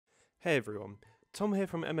Hey everyone, Tom here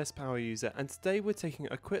from MS Power User, and today we're taking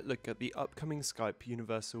a quick look at the upcoming Skype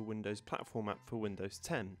Universal Windows Platform app for Windows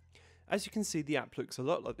 10. As you can see, the app looks a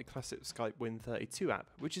lot like the classic Skype Win32 app,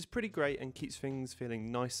 which is pretty great and keeps things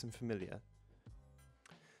feeling nice and familiar.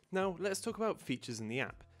 Now let's talk about features in the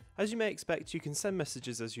app. As you may expect, you can send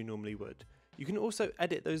messages as you normally would. You can also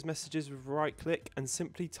edit those messages with a right click and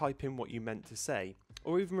simply type in what you meant to say,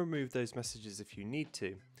 or even remove those messages if you need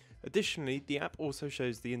to. Additionally, the app also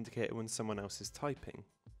shows the indicator when someone else is typing.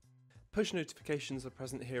 Push notifications are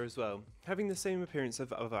present here as well, having the same appearance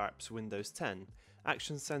of other apps for Windows 10.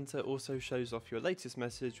 Action Center also shows off your latest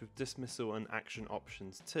message with dismissal and action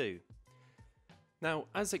options too. Now,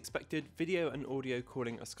 as expected, video and audio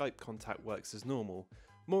calling a Skype contact works as normal.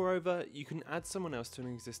 Moreover, you can add someone else to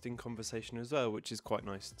an existing conversation as well, which is quite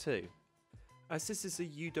nice too. As this is a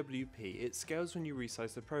UWP, it scales when you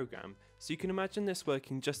resize the program, so you can imagine this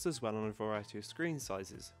working just as well on a variety of screen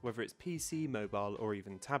sizes, whether it's PC, mobile or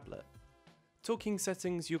even tablet. Talking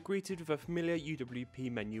settings, you're greeted with a familiar UWP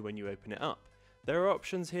menu when you open it up. There are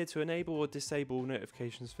options here to enable or disable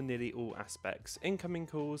notifications for nearly all aspects: incoming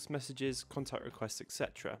calls, messages, contact requests,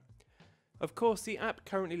 etc. Of course, the app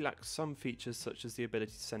currently lacks some features such as the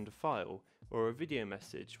ability to send a file or a video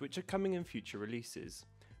message, which are coming in future releases.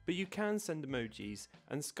 But you can send emojis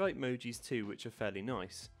and Skype emojis too, which are fairly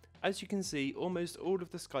nice. As you can see, almost all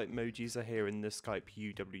of the Skype emojis are here in the Skype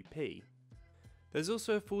UWP. There's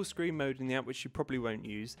also a full screen mode in the app which you probably won't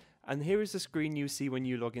use, and here is the screen you see when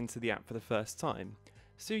you log into the app for the first time.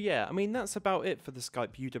 So yeah, that's about it for the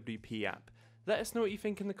Skype UWP app. Let us know what you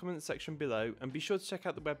think in the comments section below, and be sure to check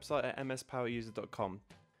out the website at mspoweruser.com.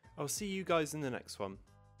 I'll see you guys in the next one.